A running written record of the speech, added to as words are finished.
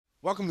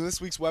Welcome to this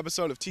week's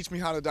webisode of Teach Me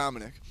How to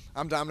Dominic.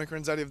 I'm Dominic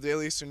Renzetti of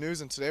Daily Eastern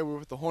News, and today we're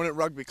with the Hornet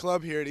Rugby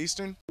Club here at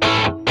Eastern.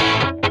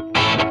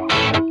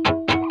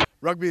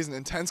 Rugby is an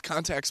intense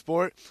contact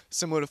sport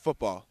similar to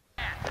football,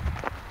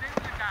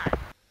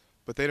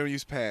 but they don't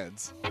use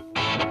pads.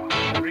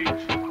 Reach,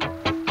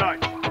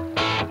 touch,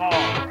 ball,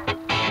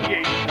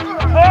 engage.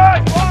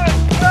 Push,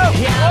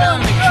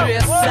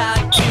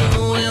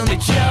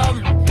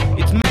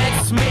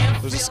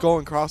 There's a skull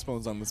and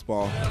crossbones on this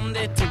ball.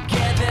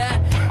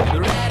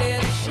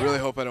 I really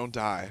hope I don't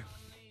die.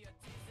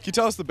 Can you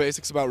tell us the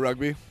basics about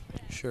rugby?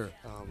 Sure.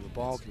 The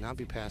ball cannot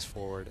be passed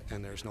forward,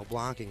 and there's no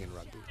blocking in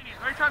rugby.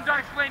 Every time Don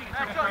explaining,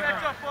 that's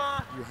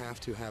up. You have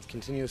to have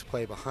continuous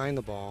play behind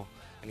the ball,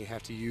 and you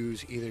have to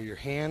use either your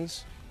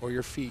hands or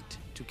your feet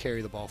to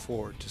carry the ball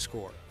forward to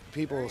score.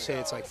 People say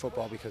it's like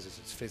football because of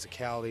its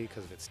physicality,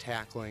 because of its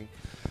tackling,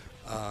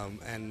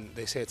 and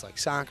they say it's like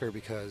soccer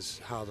because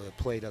how the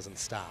play doesn't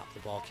stop. The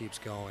ball keeps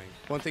going.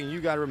 One thing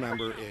you got to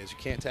remember is you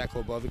can't tackle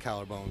above the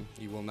collarbone.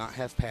 You will not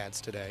have pads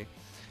today,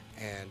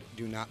 and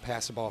do not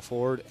pass the ball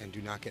forward, and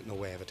do not get in the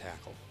way of a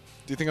tackle.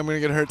 Do you think I'm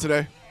going to get hurt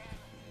today?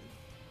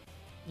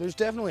 There's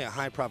definitely a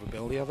high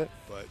probability of it,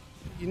 but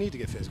you need to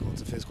get physical.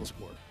 It's a physical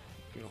sport.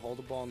 You're going to hold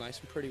the ball nice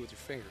and pretty with your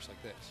fingers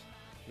like this,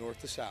 north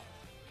to south.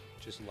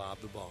 Just lob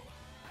the ball.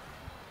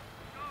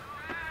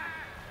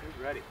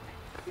 He's ready.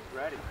 He's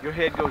ready. Your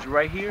head goes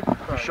right here.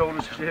 Your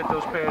shoulders should hit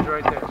those pads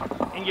right there.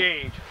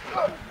 Engage.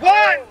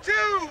 1, 2,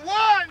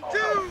 1, 2,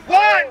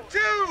 1, 2,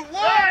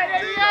 1,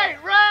 88,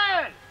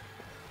 run!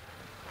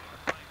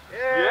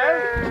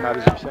 Yeah. How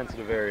does your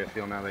sensitive area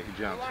feel now that you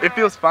jumped? It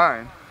feels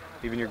fine.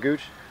 Even your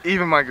gooch?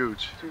 Even my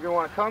gooch. So you're going to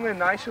want to come in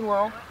nice and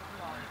low,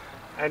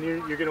 and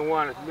you're going to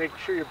want to make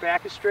sure your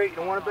back is straight. You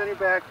don't want to bend your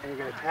back, and you're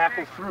going to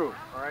tackle through,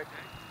 all right?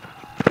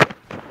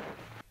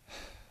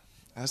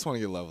 I just want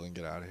to get level and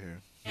get out of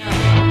here.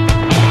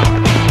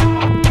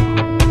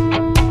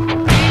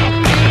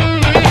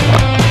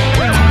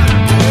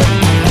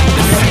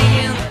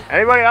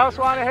 Anybody else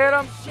want to hit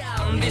him?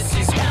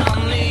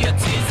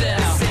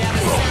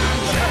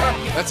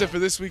 That's it for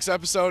this week's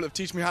episode of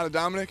Teach Me How to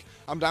Dominic.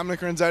 I'm Dominic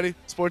Renzetti,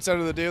 sports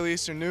editor of the Daily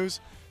Eastern News.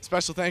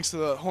 Special thanks to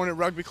the Hornet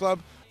Rugby Club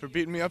for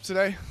beating me up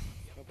today.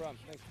 No problem.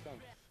 Thanks for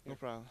coming. No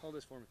problem. Hold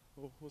this for me.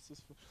 What's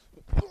this for?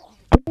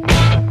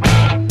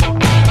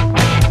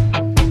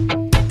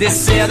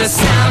 This is the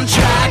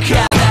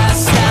soundtrack.